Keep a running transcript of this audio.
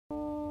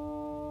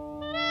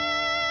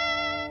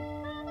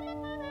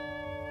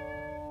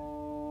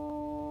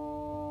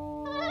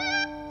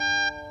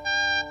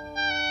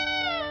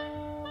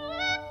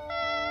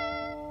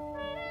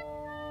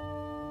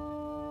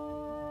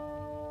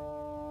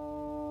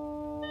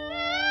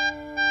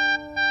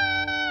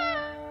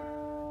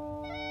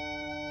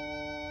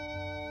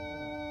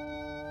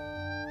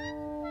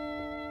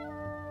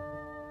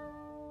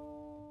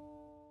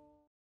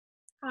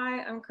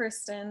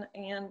Kristen,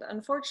 and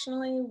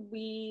unfortunately,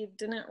 we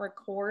didn't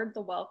record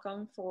the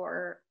welcome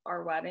for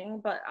our wedding,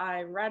 but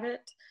I read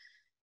it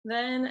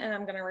then, and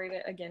I'm going to read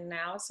it again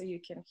now so you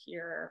can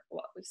hear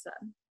what we said.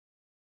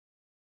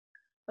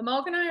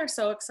 Amogh and I are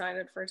so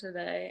excited for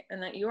today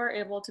and that you are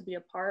able to be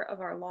a part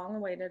of our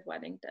long-awaited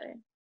wedding day.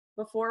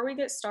 Before we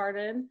get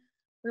started,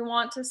 we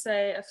want to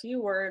say a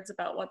few words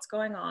about what's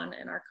going on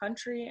in our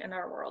country and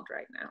our world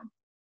right now.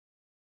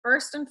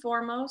 First and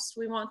foremost,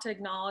 we want to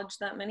acknowledge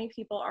that many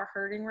people are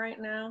hurting right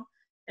now,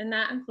 and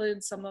that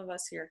includes some of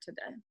us here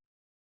today.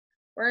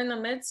 We're in the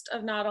midst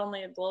of not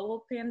only a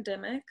global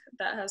pandemic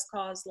that has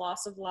caused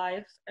loss of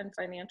life and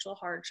financial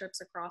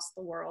hardships across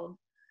the world,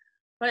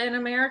 but in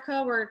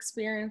America, we're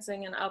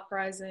experiencing an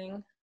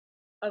uprising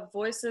of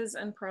voices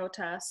and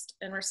protest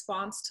in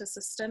response to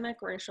systemic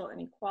racial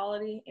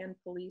inequality and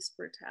police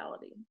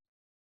brutality.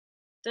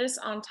 This,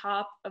 on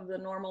top of the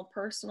normal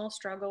personal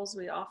struggles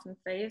we often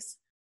face,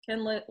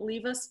 can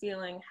leave us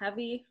feeling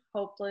heavy,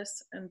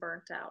 hopeless, and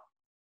burnt out.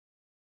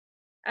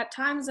 At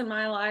times in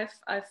my life,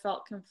 I've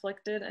felt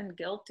conflicted and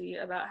guilty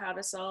about how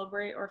to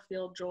celebrate or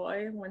feel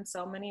joy when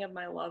so many of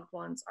my loved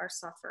ones are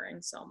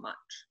suffering so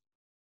much.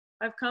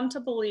 I've come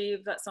to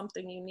believe that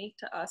something unique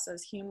to us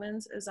as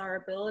humans is our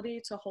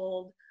ability to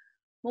hold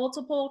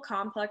multiple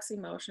complex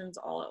emotions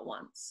all at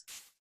once.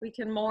 We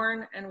can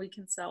mourn and we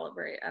can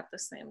celebrate at the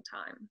same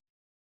time.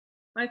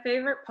 My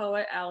favorite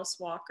poet, Alice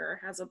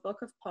Walker, has a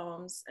book of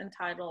poems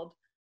entitled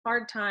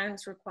 "Hard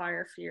Times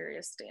Require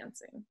Furious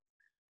Dancing."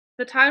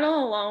 The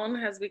title alone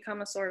has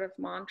become a sort of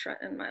mantra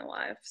in my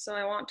life, so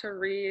I want to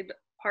read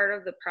part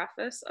of the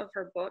preface of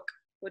her book,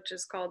 which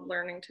is called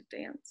 "Learning to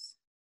Dance."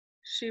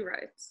 She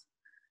writes,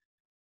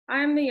 "I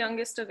am the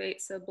youngest of 8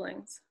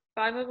 siblings.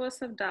 5 of us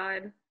have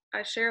died.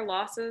 I share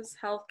losses,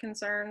 health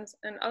concerns,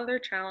 and other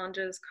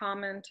challenges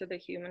common to the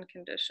human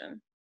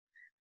condition.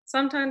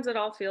 Sometimes it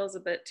all feels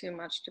a bit too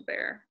much to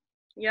bear.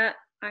 Yet,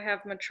 I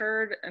have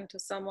matured into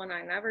someone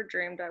I never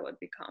dreamed I would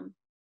become.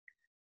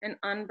 An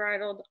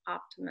unbridled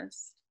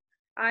optimist.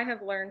 I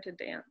have learned to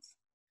dance.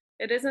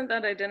 It isn't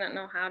that I didn't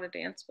know how to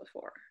dance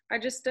before. I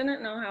just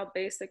didn't know how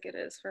basic it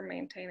is for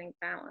maintaining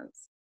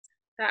balance.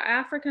 That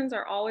Africans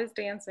are always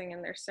dancing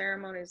in their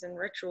ceremonies and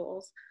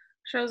rituals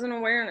shows an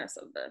awareness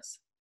of this.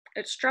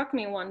 It struck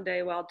me one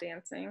day while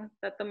dancing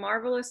that the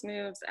marvelous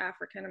moves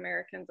African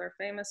Americans are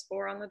famous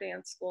for on the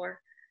dance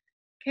floor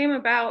came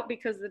about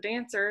because the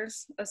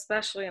dancers,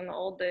 especially in the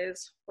old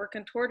days, were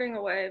contorting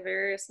away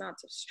various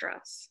knots of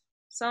stress.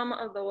 Some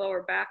of the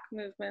lower back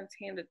movements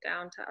handed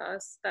down to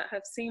us that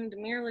have seemed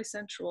merely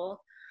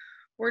sensual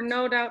were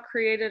no doubt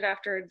created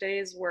after a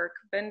day's work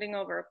bending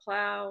over a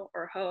plow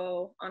or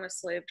hoe on a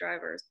slave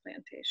driver's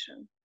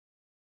plantation.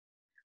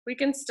 We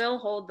can still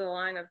hold the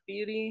line of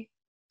beauty,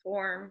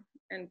 form,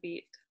 and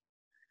beat.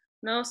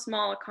 No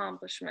small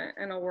accomplishment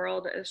in a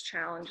world as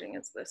challenging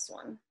as this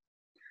one.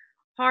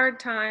 Hard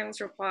times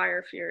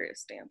require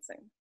furious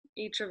dancing.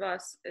 Each of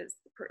us is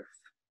the proof."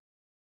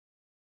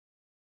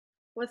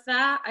 With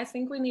that, I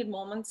think we need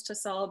moments to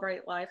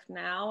celebrate life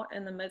now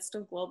in the midst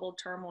of global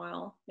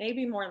turmoil,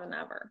 maybe more than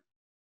ever.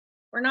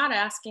 We're not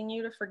asking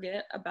you to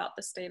forget about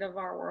the state of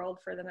our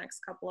world for the next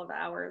couple of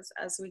hours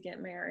as we get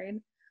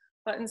married,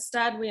 but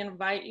instead we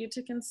invite you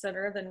to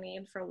consider the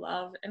need for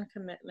love and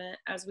commitment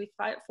as we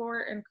fight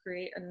for and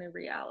create a new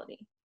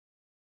reality.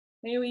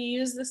 May we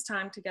use this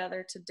time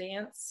together to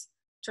dance,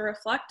 to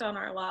reflect on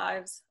our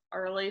lives,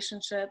 our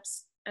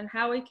relationships, and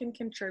how we can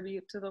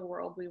contribute to the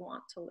world we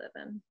want to live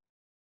in.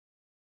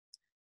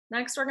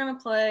 Next, we're going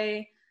to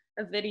play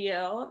a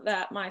video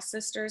that my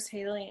sisters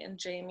Haley and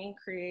Jamie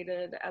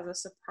created as a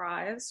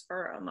surprise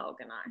for Amogh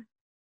and I.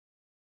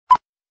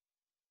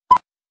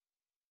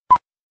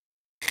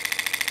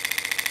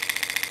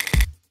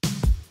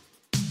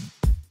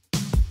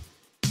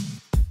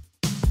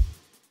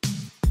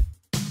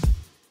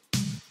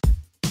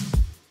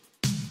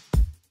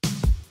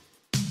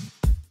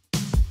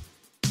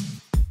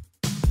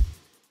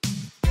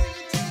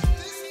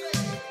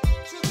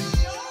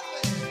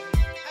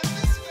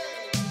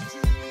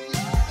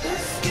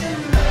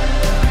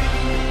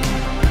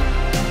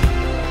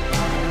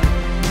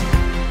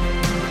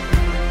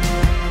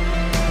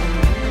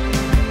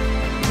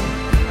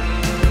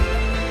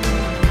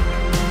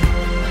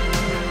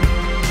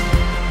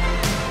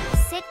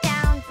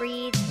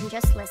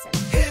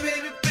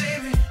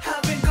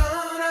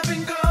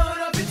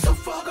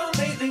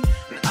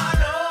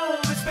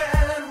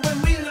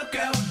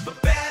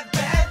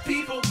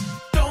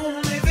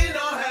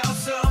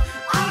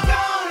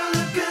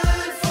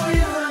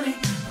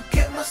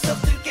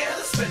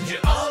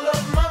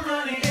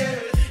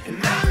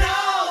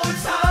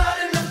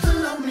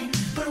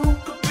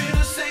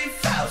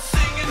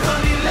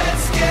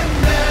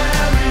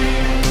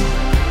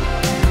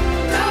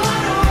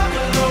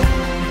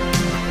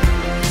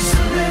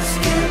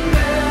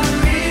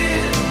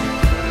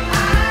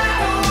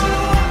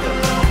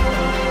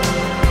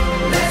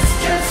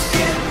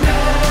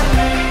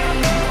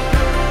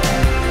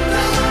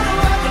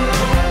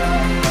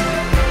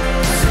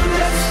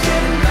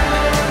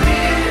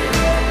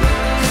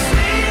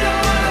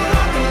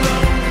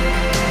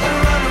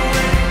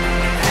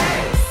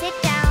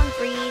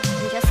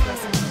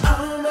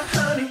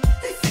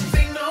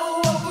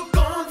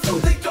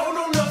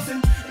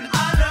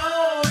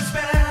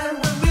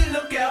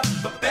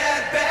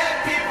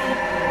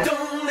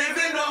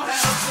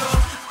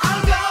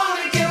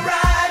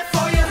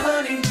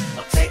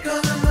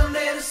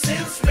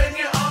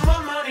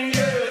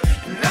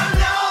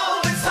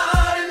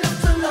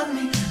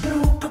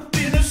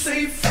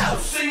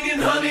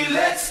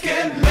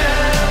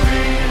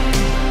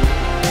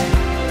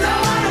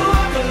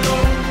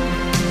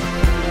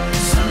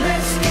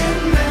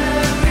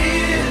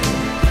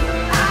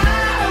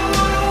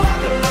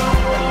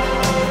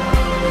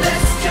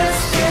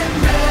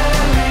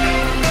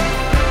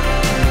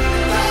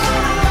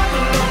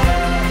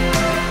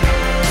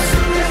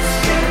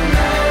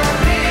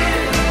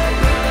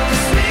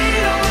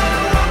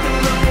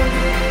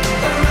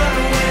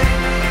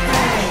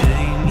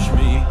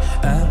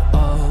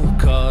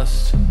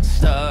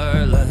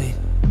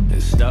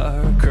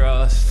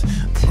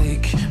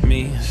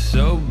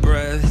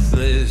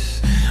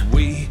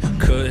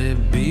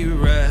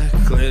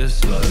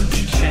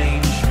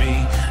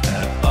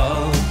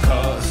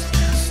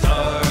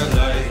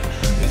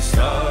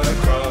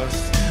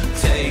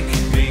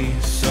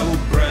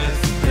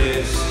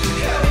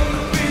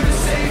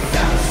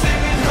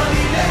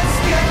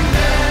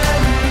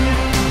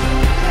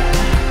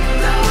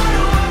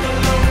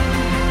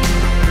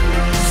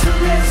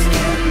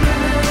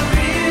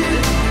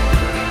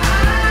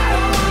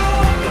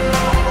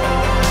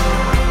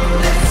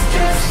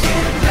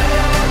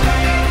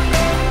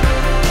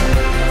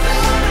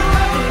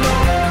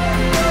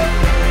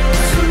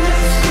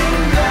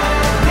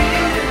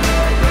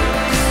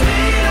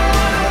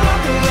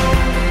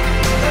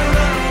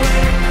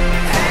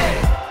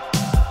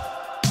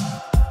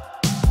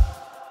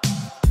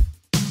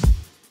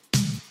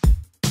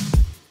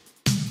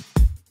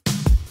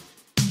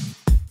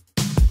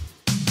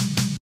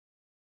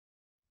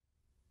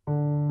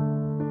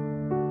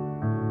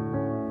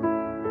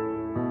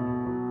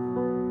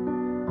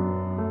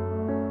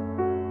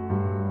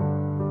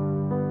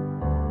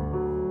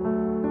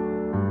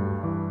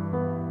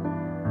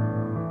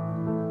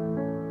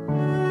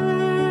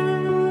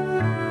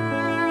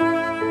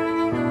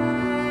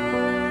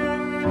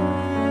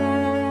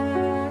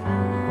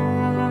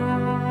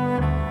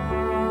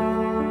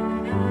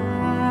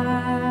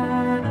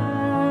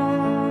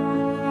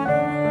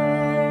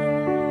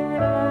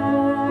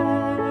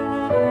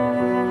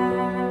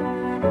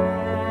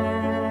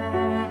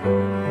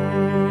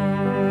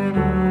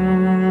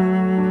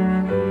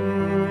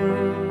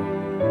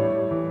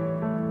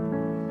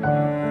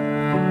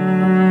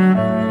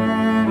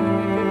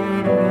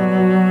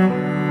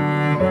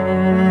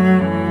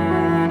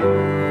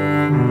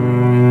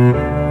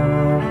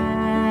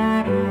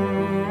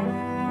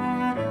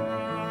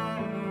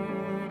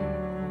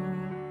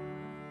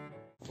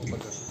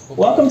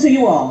 Welcome to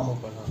you all.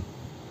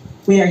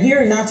 We are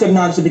here not to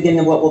acknowledge the beginning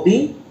of what will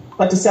be,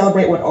 but to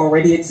celebrate what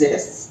already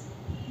exists.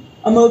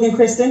 Amogh and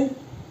Kristen,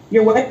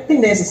 your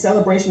wedding day is a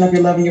celebration of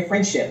your love and your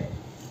friendship.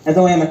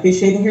 Although I am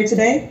officiating here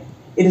today,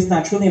 it is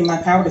not truly in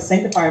my power to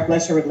sanctify or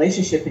bless your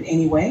relationship in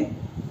any way,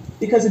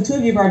 because the two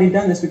of you have already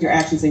done this with your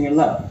actions and your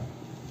love.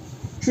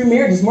 True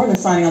marriage is more than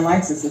signing a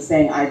license and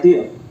saying, I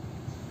do.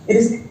 It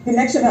is a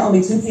connection that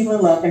only two people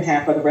in love can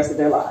have for the rest of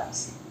their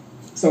lives.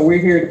 So we're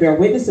here to bear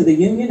witness to the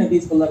union of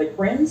these beloved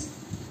friends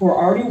who are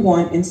already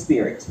one in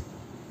spirit.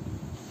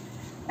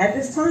 At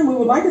this time, we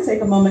would like to take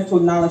a moment to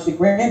acknowledge the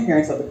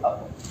grandparents of the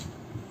couple.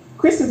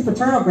 Kristen's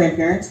paternal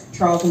grandparents,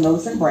 Charles and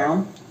Millicent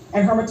Brown,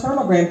 and her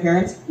maternal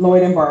grandparents,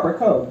 Lloyd and Barbara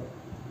Code.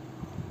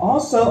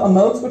 Also,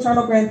 Amogh's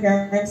paternal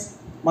grandparents,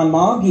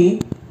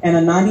 Manmal and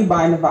Anandi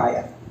Bai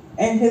Navaya,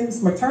 and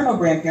his maternal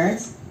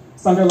grandparents,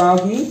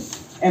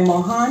 Sundarlal and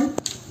Mohan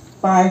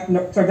Bai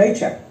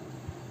Tarvecha.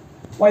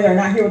 While they're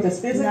not here with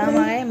us physically,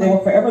 they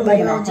will forever live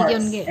in our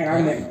hearts and our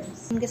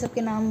memories.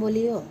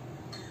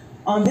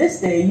 On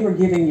this day, you are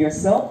giving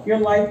yourself, your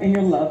life, and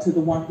your love to the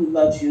one who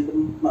loves you the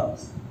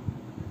most.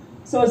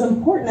 So as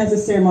important as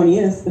this ceremony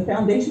is, the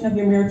foundation of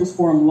your marriage was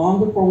formed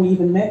long before we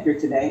even met here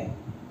today,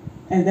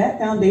 and that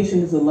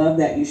foundation is the love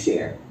that you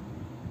share.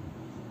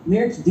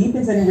 Marriage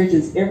deepens and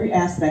enriches every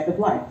aspect of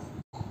life.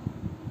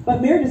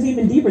 But marriage is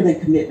even deeper than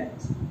commitment.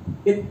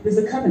 It is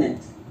a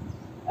covenant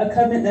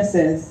that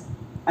says,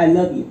 I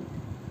love you.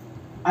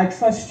 I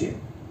trust you.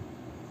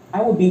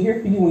 I will be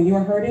here for you when you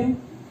are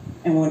hurting,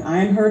 and when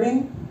I am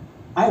hurting,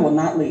 I will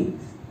not leave.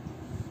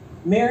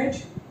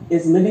 Marriage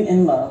is living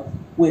in love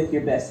with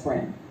your best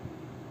friend.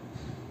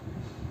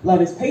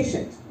 Love is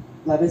patient.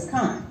 Love is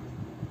kind.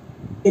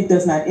 It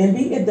does not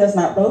envy. It does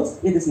not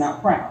boast. It is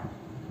not proud.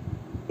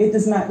 It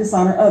does not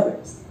dishonor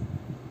others.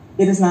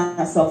 It is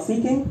not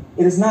self-seeking.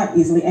 It is not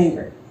easily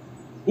angered.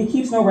 It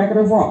keeps no record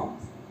of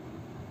wrongs.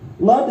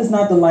 Love does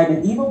not delight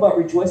in evil, but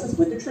rejoices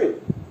with the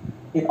truth.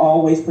 It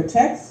always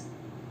protects,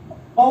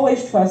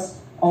 always trusts,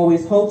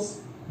 always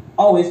hopes,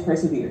 always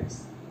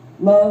perseveres.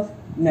 Love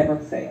never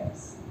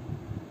fails.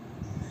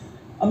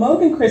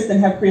 Amogh and Kristen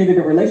have created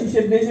a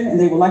relationship vision, and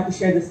they would like to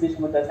share this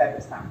vision with us at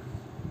this time.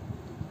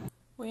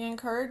 We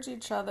encourage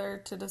each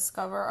other to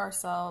discover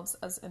ourselves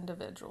as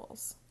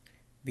individuals.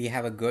 We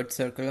have a good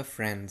circle of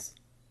friends.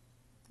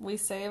 We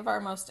save our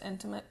most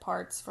intimate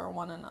parts for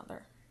one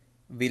another.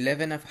 We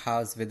live in a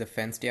house with a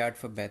fenced yard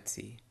for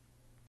Betsy.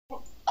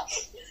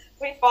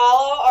 We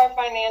follow our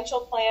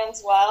financial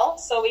plans well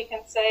so we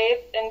can save,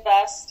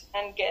 invest,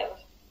 and give.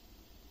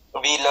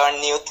 We learn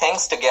new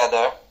things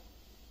together.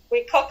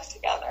 We cook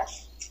together.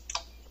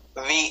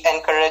 We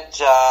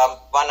encourage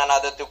one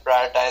another to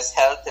prioritize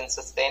health in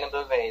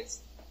sustainable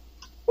ways.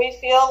 We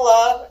feel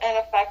love and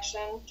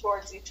affection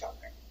towards each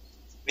other.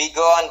 We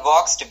go on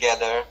walks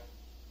together.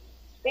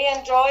 We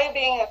enjoy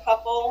being a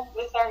couple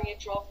with our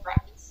mutual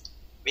friends.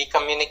 We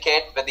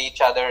communicate with each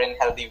other in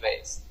healthy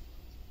ways.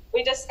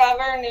 We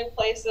discover new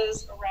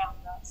places around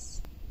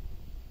us.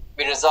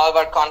 We resolve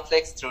our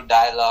conflicts through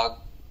dialogue.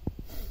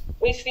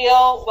 We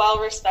feel well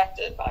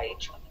respected by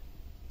each other.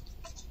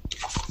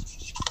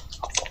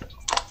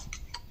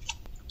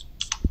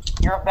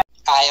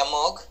 I,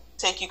 Amogh,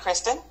 Take you,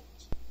 Kristen,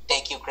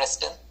 take you,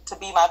 Kristen, to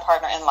be my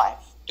partner in life.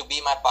 to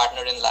be my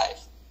partner in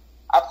life.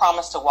 I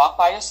promise to walk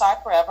by your side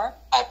forever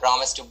I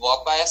promise to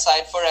walk by your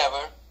side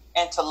forever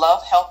and to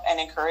love, help, and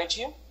encourage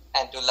you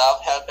and to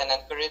love, help, and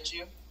encourage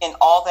you in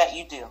all that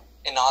you do.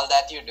 in all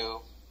that you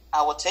do.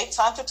 I will take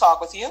time to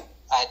talk with you,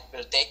 I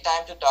will take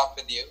time to talk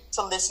with you,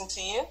 to listen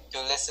to you,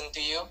 to listen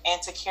to you,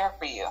 and to care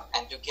for you.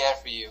 and to care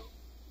for you.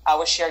 I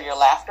will share your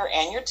laughter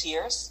and your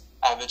tears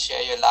I will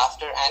share your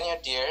laughter and your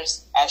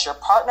tears as your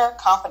partner,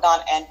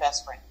 confidant, and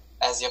best friend.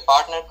 as your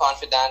partner,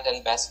 confidant,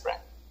 and best friend.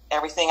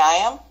 Everything I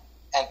am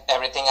And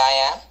everything I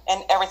am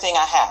and everything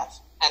I have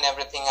and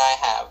everything I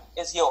have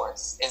is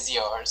yours, is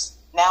yours,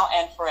 now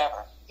and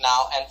forever,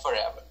 now and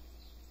forever.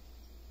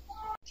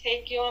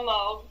 Take you,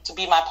 Amogh, to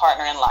be my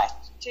partner in life.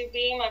 to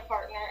be my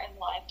partner in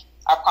life.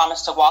 I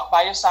promise to walk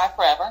by your side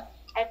forever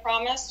I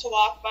promise to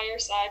walk by your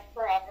side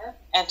forever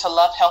and to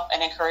love, help,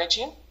 and encourage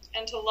you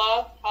and to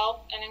love,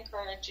 help, and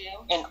encourage you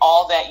in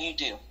all that you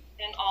do.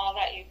 in all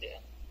that you do.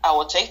 I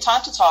will take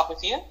time to talk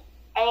with you,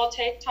 I will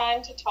take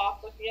time to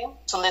talk with you,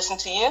 to listen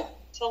to you,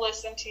 to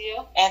listen to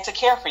you, and to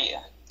care for you.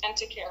 and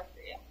to care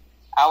for you.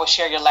 I will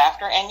share your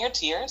laughter and your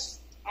tears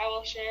I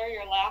will share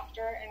your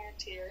laughter and your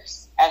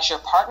tears as your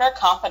partner,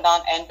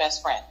 confidant, and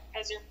best friend.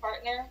 as your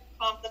partner,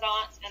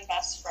 confidant, and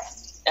best friend.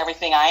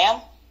 Everything I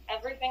am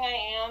Everything I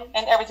am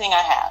and everything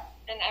I have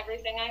and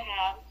everything I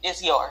have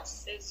is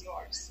yours, is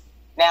yours,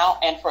 now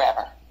and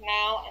forever.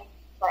 now and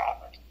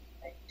forever.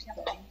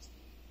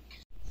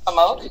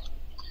 Amogh,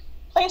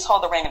 please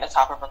hold the ring at the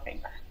top of her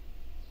finger.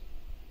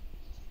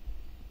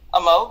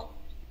 Amogh,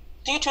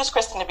 do you choose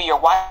Kristen to be your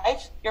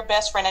wife, your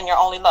best friend, and your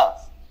only love?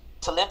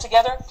 To live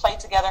together, play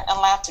together, and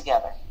laugh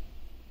together.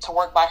 To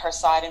work by her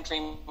side and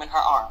dream in her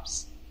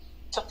arms.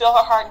 To fill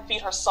her heart and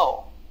feed her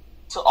soul.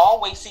 To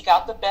always seek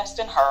out the best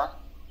in her,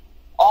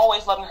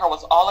 always loving her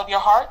with all of your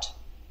heart,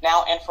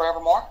 now and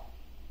forevermore?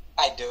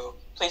 I do.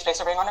 Please place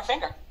a ring on her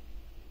finger.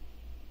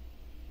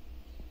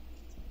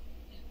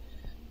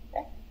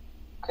 Okay.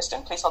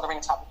 Kristen, please hold the ring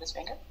on top of his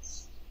finger.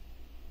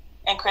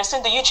 And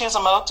Kristen, do you choose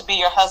Amogh to be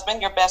your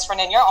husband, your best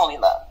friend, and your only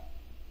love?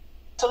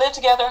 To live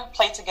together,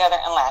 play together,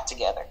 and laugh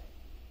together.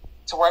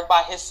 To work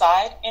by his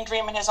side and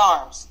dream in his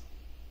arms.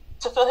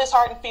 To fill his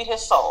heart and feed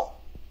his soul.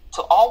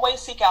 To always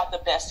seek out the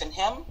best in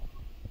him,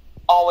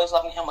 always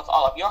loving him with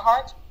all of your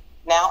heart,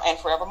 now and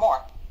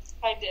forevermore.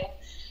 I do.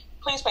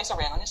 Please place a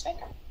ring on his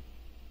finger.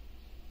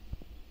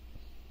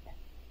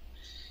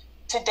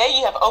 Today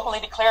you have openly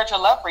declared your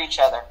love for each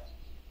other.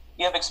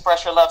 You have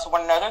expressed your love to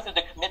one another through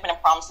the commitment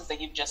and promises that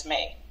you've just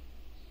made.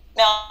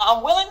 Now,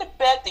 I'm willing to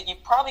bet that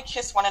you've probably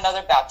kissed one another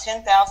about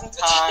 10,000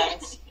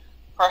 times,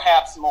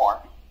 perhaps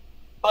more.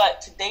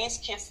 But today's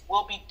kiss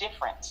will be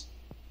different.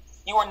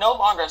 You are no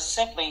longer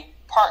simply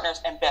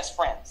partners and best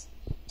friends.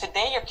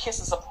 Today your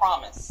kiss is a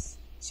promise,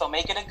 so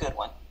make it a good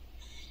one.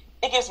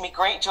 It gives me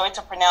great joy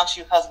to pronounce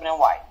you husband and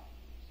wife.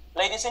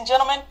 Ladies and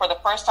gentlemen, for the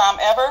first time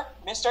ever,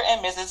 Mr.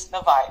 and Mrs.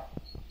 Nalwaya.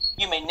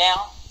 You may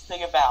now seal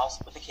your vows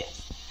with a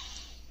kiss.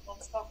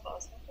 Let's go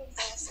close.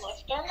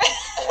 Lifter.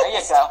 There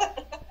you go.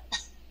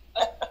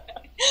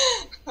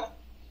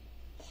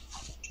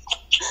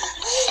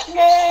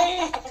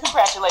 Yay!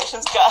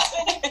 Congratulations, guys.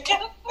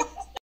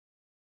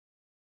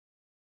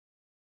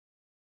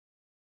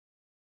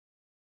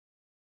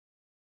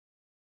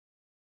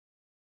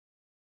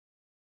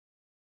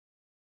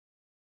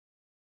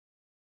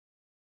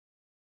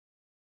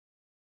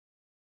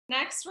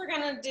 Next, we're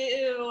gonna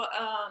do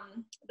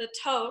the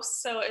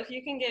toast. So if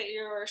you can get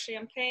your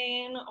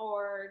champagne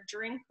or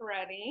drink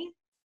ready,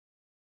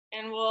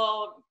 and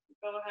we'll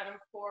go ahead and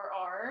pour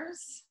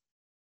ours.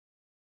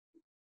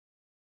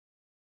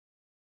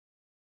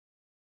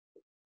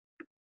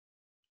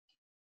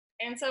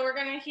 And so we're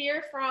gonna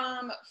hear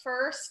from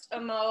first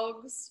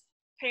Amogh's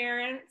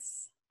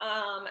parents,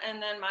 and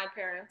then my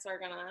parents are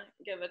gonna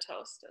give a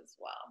toast as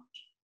well.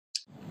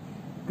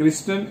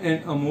 Kristen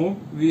and Amogh,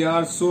 we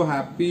are so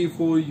happy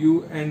for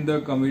you and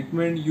the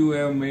commitment you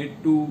have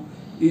made to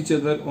each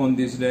other on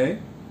this day.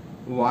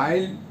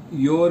 While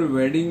your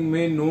wedding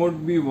may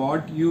not be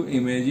what you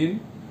imagine,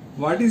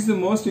 what is the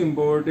most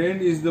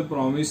important is the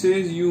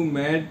promises you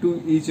made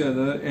to each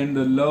other and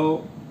the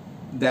love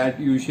that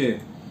you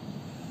share.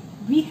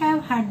 We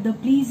have had the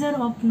pleasure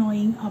of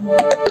knowing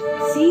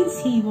Amogh since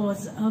he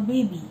was a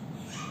baby.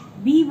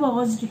 We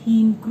watched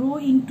him grow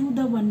into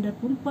the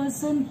wonderful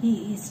person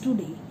he is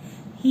today.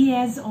 He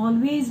has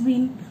always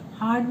been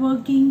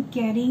hardworking,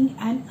 caring,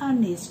 and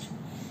earnest.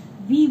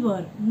 We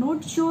were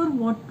not sure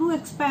what to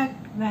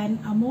expect when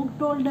Amogh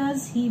told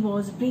us he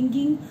was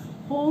bringing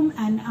home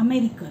an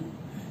American.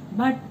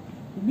 But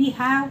we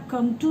have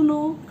come to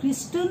know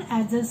Kristen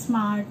as a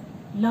smart,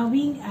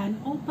 loving,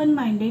 and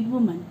open-minded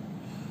woman.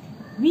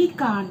 We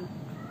can't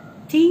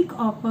think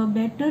of a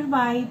better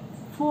wife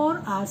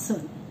for our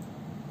son.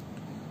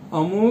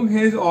 Amogh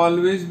has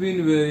always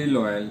been very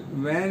loyal.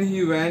 When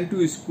he went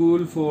to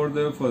school for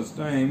the first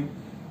time,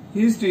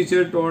 his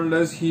teacher told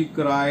us he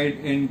cried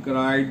and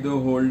cried the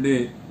whole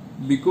day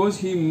because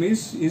he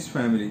missed his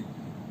family.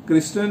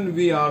 Kristen,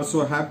 we are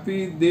so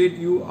happy that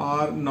you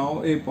are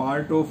now a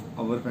part of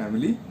our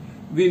family.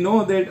 We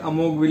know that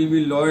Amogh will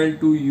be loyal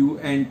to you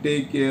and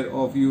take care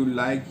of you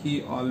like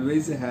he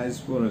always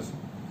has for us.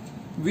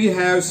 We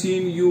have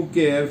seen you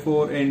care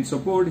for and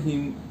support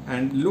him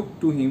and look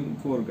to him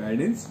for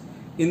guidance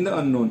in the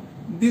unknown.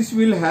 This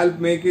will help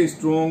make a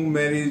strong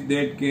marriage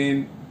that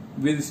can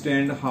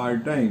withstand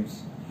hard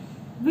times.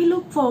 We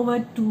look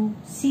forward to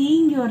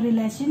seeing your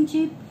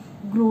relationship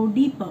grow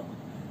deeper.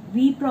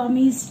 We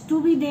promise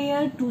to be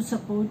there to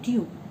support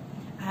you,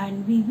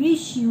 and we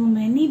wish you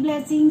many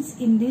blessings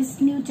in this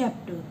new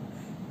chapter.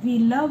 We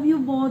love you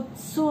both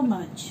so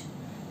much.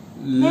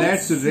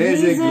 Let's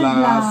raise a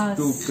glass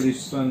to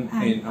Kristen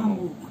and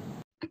Amogh.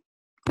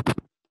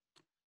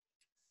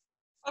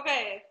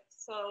 Okay,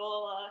 so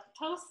we'll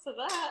toast to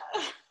that.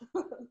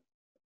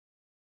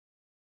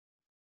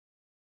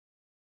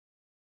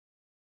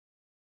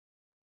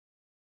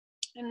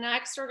 And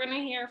next we're going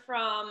to hear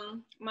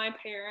from my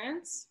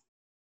parents.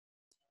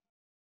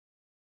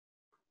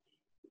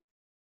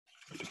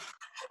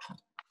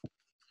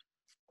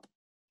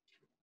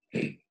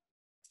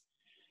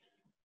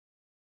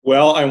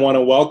 Well, I want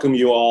to welcome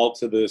you all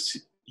to this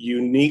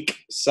unique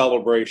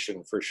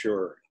celebration for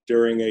sure,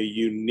 during a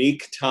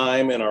unique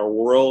time in our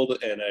world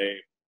and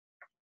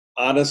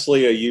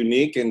honestly, a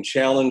unique and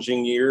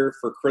challenging year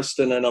for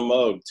Kristen and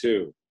Amogh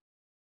too.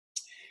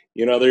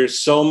 You know,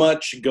 there's so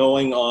much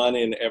going on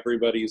in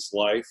everybody's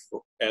life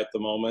at the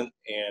moment,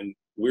 and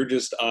we're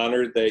just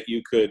honored that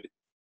you could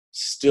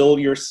still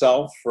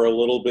yourself for a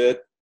little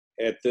bit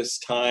at this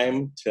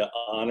time to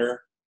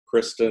honor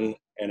Kristen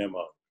and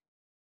Amogh.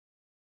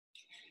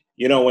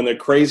 You know, when the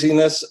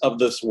craziness of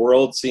this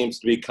world seems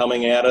to be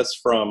coming at us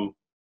from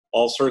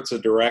all sorts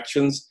of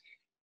directions,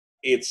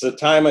 it's a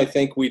time I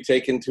think we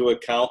take into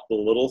account the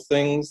little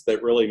things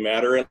that really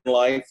matter in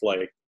life,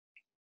 like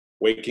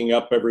waking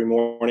up every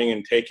morning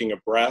and taking a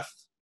breath,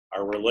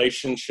 our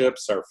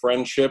relationships, our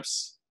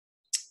friendships,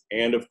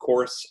 and of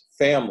course,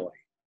 family.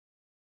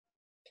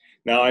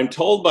 Now, I'm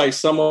told by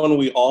someone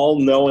we all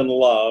know and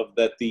love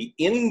that the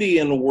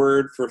Indian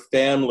word for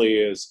family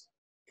is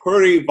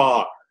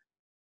parivar.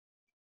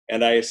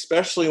 And I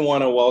especially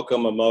want to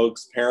welcome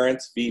Amogh's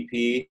parents,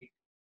 VP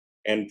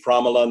and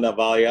Pramila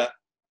Nalwaya,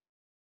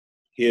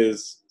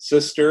 his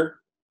sister,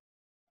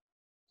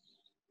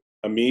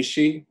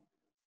 Amishi,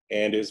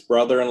 and his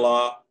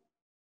brother-in-law,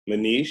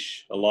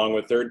 Manish, along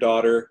with their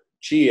daughter,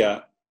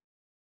 Chia,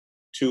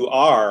 to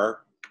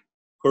our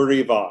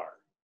parivar.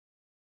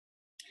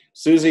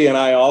 Susie and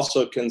I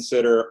also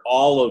consider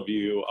all of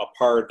you a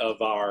part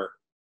of our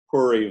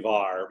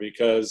parivar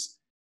because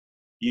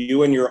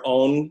you in your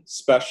own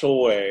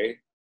special way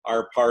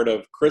are part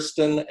of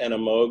Kristen and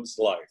Amogh's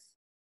life,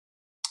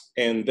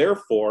 and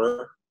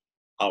therefore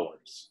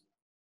ours.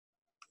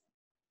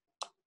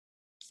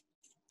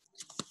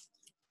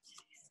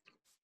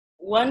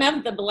 One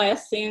of the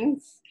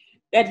blessings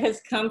that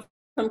has come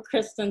from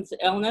Kristen's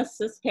illness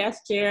this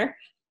past year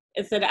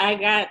is that I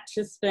got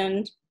to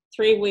spend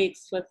 3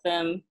 weeks with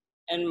them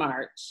in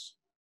March.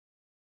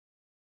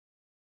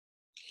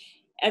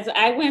 As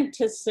I went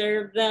to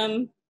serve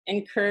them,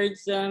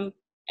 encourage them,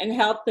 and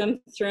help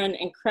them through an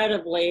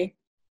incredibly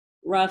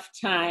rough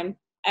time,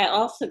 I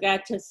also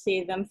got to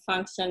see them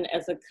function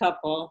as a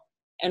couple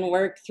and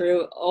work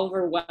through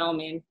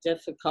overwhelming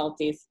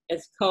difficulties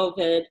as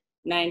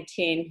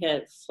COVID-19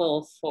 hit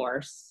full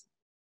force.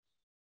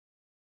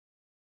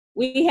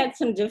 We had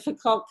some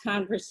difficult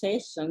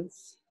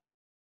conversations.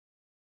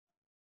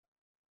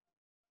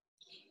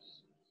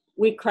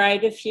 We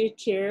cried a few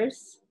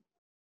tears,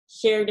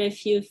 shared a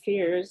few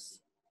fears,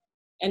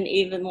 and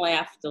even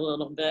laughed a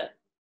little bit.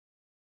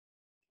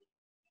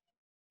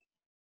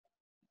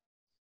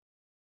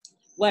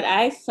 What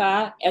I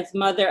saw as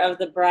mother of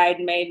the bride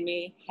made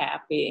me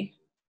happy.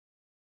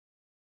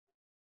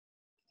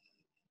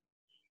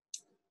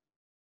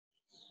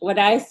 What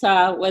I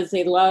saw was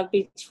a love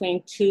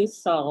between two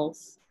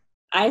souls.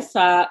 I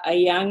saw a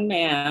young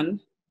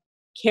man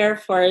care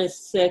for his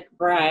sick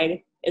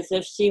bride as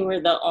if she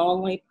were the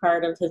only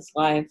part of his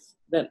life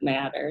that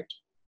mattered.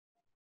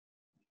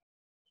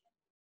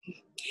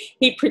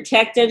 He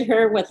protected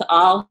her with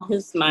all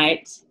his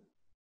might.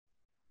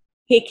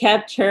 He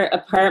kept her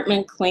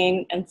apartment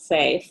clean and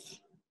safe.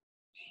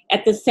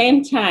 At the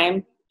same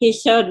time, he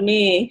showed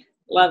me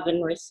love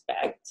and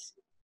respect.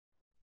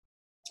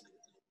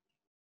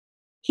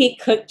 He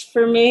cooked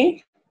for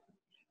me,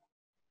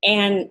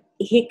 and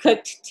he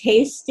cooked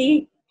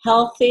tasty,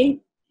 healthy,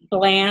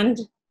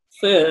 bland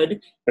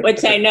food,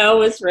 which I know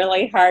was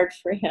really hard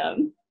for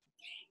him.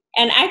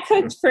 And I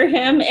cooked for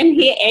him, and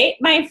he ate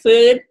my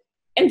food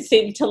and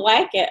seemed to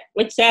like it,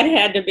 which that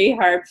had to be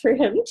hard for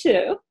him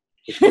too.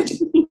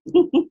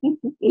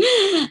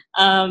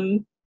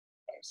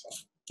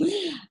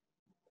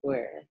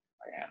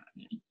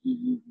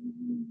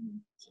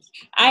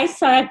 I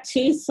saw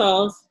two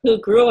souls who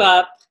grew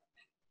up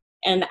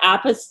in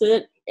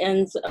opposite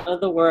ends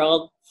of the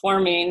world,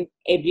 forming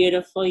a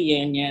beautiful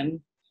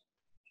union,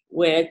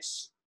 which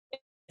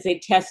is a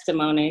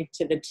testimony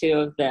to the two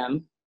of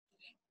them.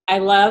 I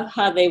love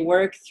how they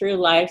work through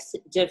life's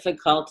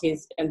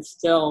difficulties and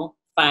still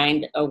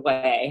find a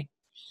way.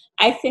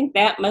 I think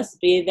that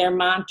must be their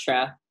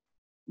mantra.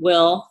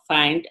 We'll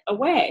find a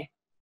way.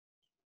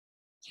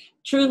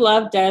 True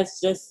love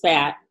does just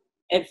that.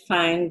 It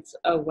finds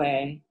a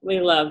way. We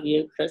love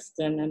you,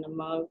 Kristen and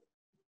Amogh.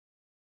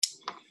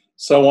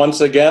 So once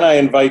again, I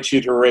invite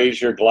you to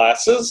raise your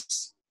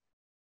glasses.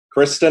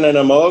 Kristen and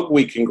Amogh,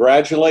 we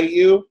congratulate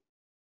you.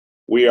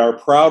 We are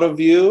proud of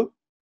you,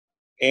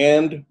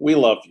 and we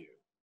love you.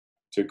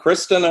 To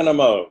Kristen and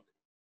Amogh.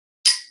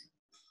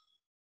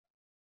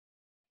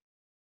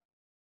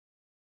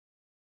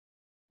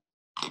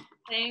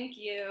 Thank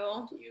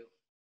you.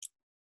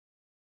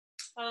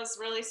 That was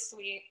really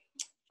sweet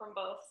from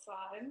both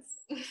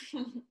sides.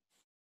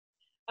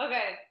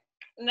 Okay,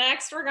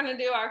 next we're gonna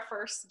do our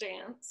first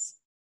dance.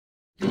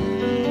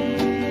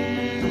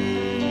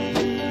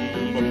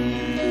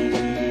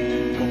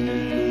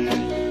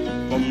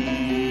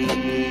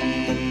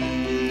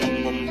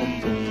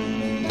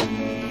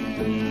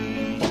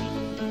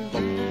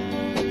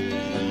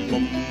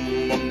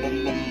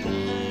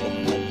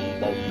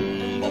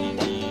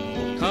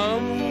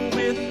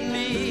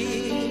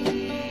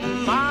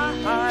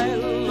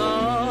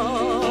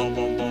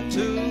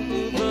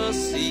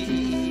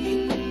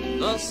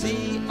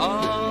 Sea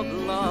of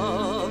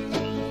love.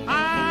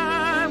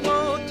 I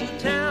want to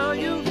tell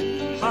you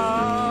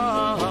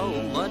how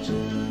much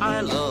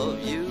I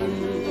love you.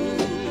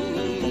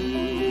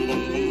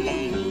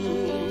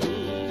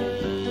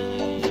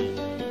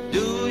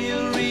 Do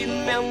you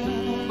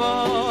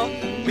remember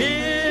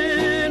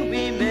when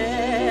we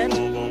met?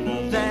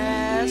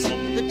 That's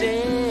the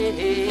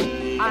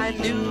day I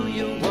knew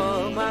you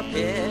were my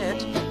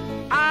pet.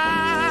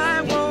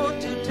 I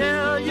want to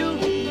tell you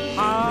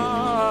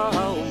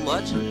how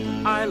much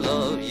I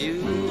love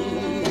you.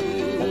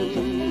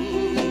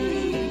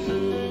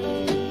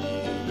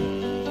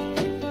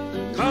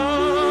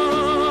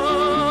 Come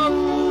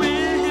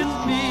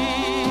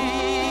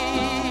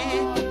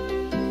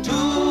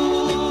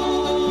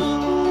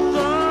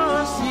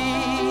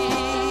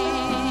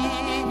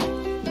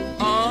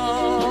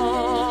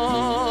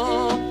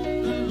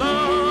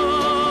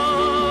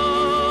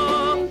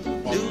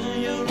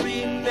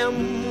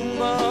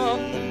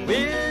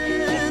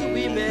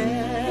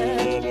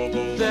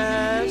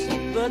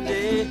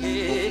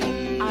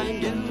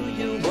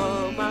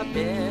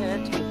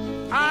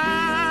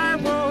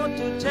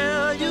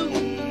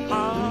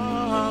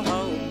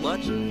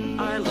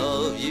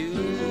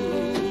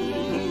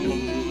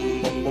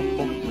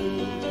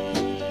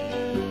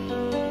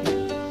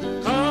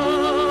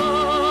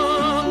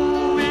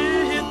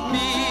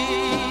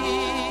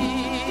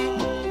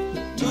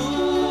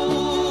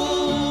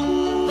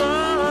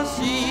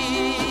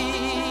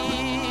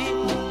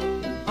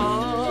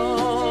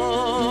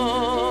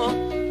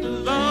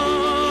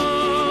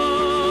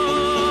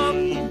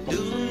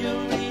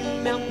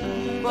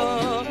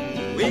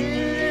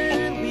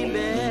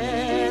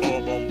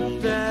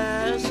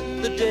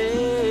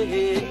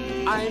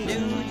I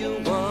knew you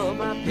were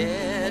my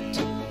pet.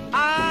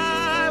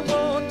 I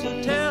want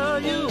to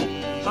tell you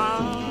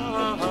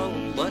how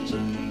much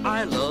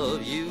I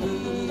love you.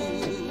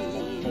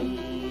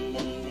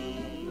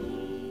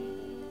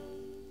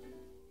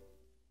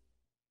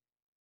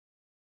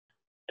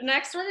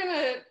 Next, we're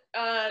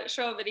gonna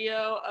show a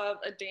video of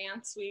a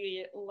dance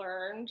we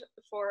learned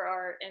for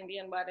our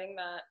Indian wedding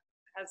that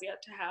has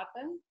yet to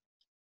happen.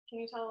 Can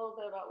you tell a little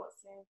bit about what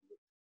Sangeet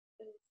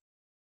is?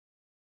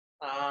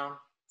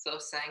 So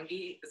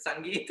Sangeet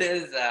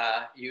is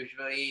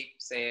usually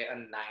say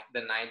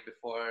the night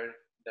before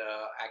the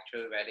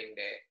actual wedding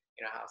day.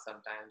 You know how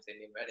sometimes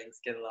Indian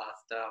weddings can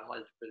last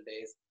multiple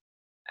days,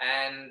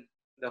 and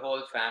the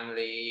whole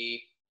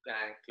family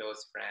and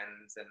close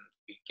friends and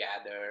we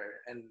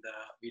gather and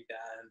we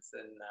dance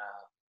and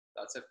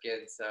lots of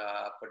kids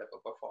put up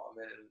a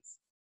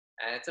performance,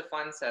 and it's a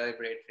fun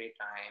celebratory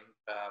time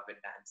with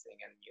dancing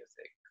and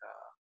music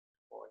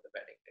for the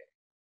wedding day.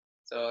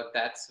 So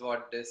that's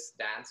what this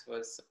dance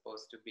was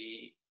supposed to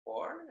be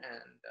for,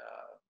 and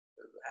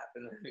it will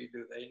happen when we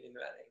do the Indian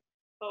wedding.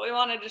 But we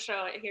wanted to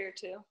show it here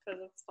too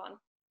because it's fun.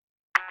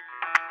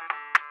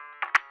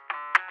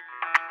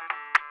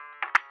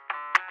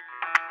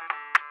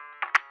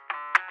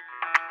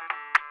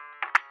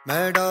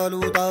 मैं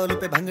डालूं ताल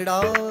पे भंगड़ा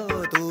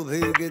तू भी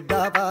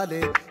गिद्दा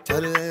पाले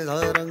चल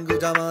रंग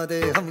जमा दे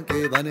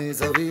हमके बने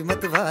सभी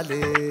मत वाले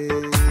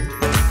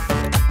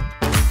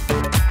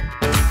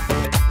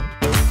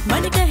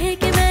मन कहे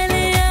कि मैं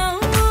ले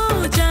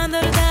आऊं चांद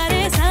और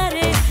तारे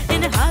सारे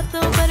इन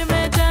हाथों पर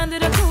मैं चांद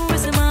रखूं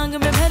इस मांग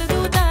में भर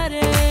दूं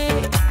तारे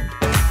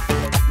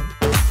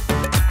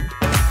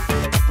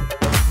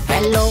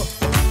हेलो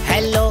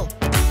हेलो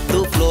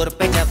तू फ्लोर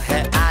पे जब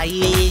है आई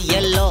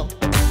येलो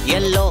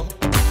येलो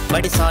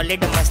बड़ी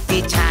सॉलिड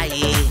मस्ती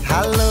छाई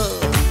हेलो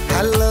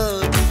हेलो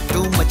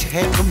तू मच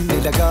है घूमने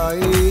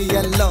लगाई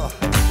येलो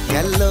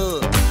येलो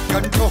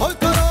कंट्रोल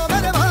करो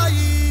मेरे भाई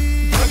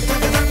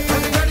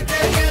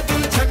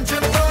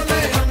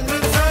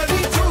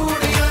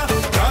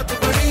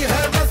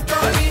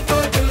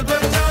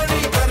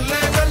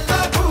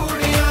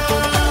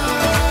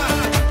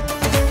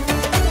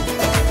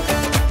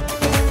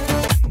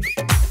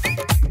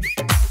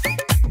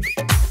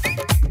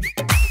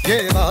ये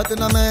बात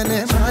न मैंने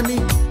मानी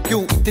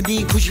क्यों इतनी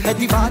खुश है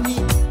दीवानी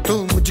तू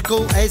मुझको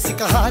ऐसी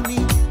कहानी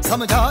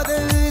समझा दे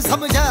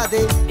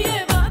ये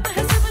बात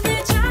है सबने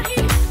चाही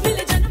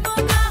मिले जन्मों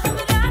का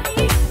हमरा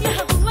ही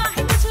यहाँ हुआ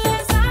है कुछ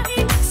ऐसा ही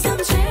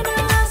समझे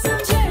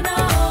ना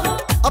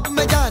अब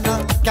मैं जाना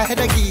कह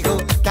रही हो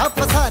क्या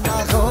फसाना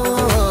हो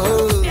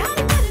प्यार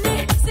करने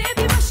से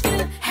भी मुश्किल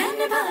है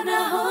निभाना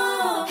हो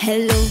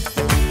हेलो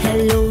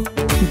हेलो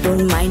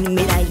डोंट माइंड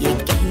मेरा ये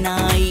कहना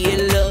ये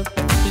लो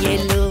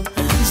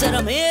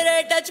जरा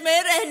मेरे टच में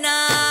रहना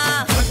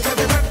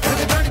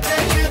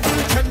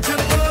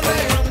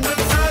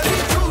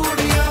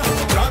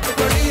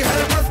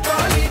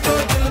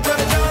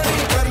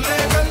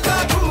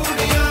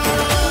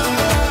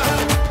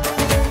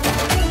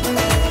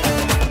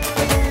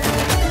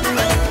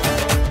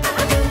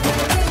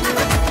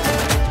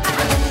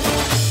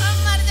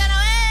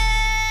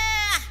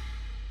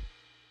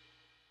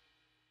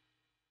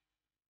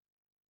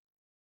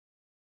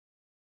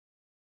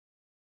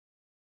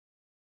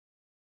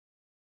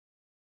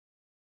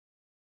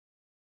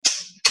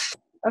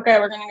Okay,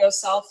 we're gonna go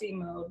selfie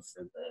mode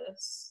for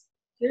this.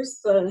 Here's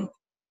the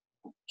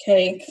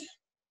cake.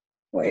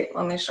 Wait,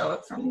 let me show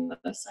it from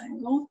this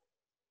angle.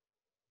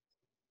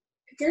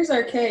 Here's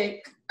our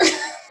cake.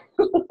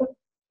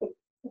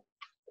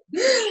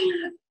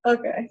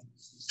 Okay.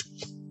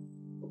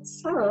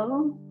 So,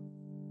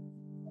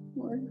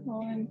 we're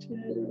going to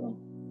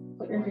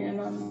put your hand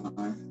on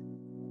mine.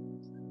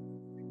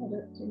 Put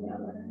it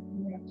together,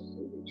 and we have to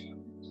do each other.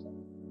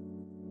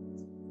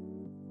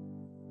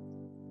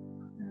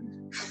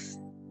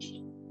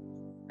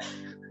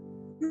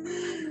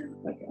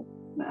 Okay,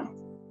 now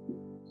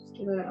just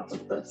get it out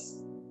with this.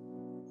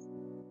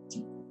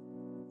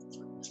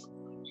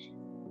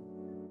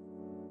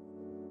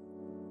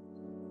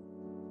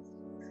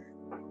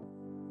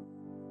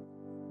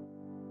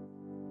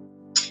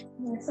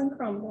 Nice and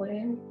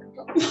crumbly.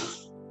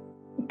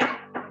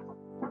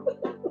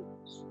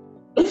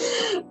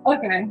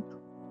 Okay.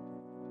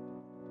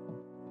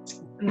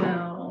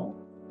 Now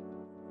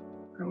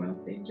I'm gonna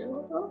feed you a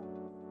little.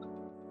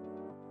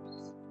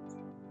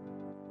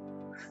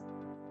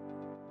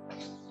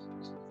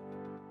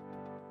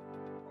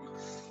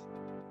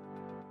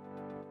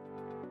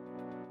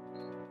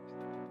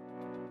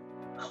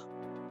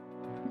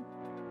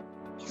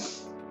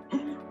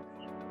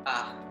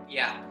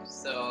 Yeah,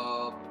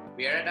 so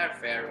we're at our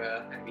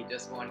farewell and we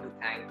just want to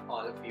thank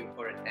all of you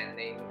for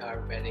attending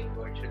our wedding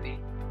virtually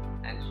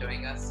and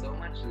showing us so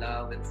much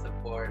love and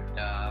support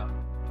to our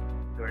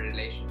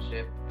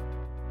relationship.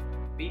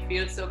 We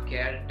feel so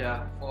cared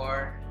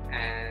for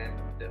and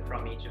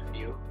from each of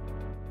you.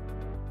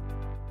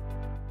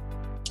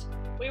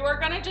 We were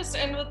gonna just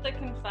end with the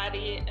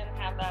confetti and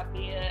have that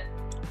be it.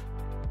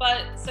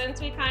 But since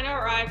we kind of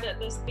arrived at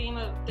this theme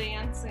of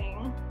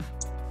dancing,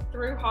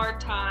 through hard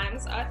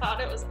times, I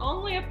thought it was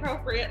only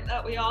appropriate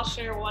that we all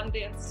share one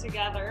dance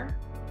together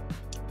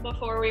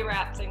before we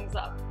wrap things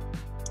up.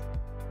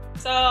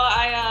 So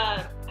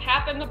I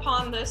happened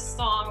upon this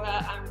song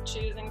that I'm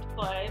choosing to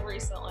play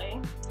recently,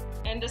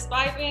 and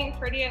despite being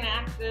pretty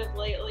inactive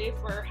lately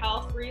for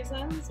health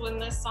reasons, when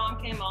this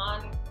song came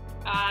on,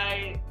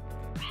 I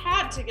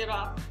had to get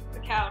off the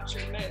couch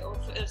and move.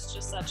 It's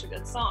just such a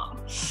good song.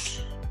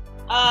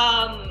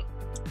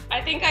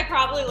 I think I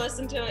probably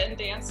listened to it and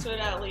danced to it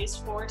at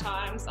least 4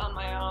 times on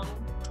my own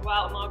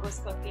while Amogh was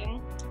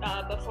cooking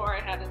before I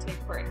had to take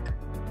a break.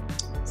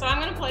 So I'm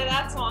going to play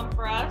that song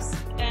for us,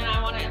 and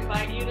I want to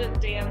invite you to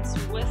dance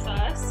with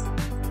us.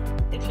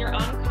 If you're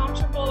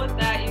uncomfortable with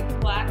that, you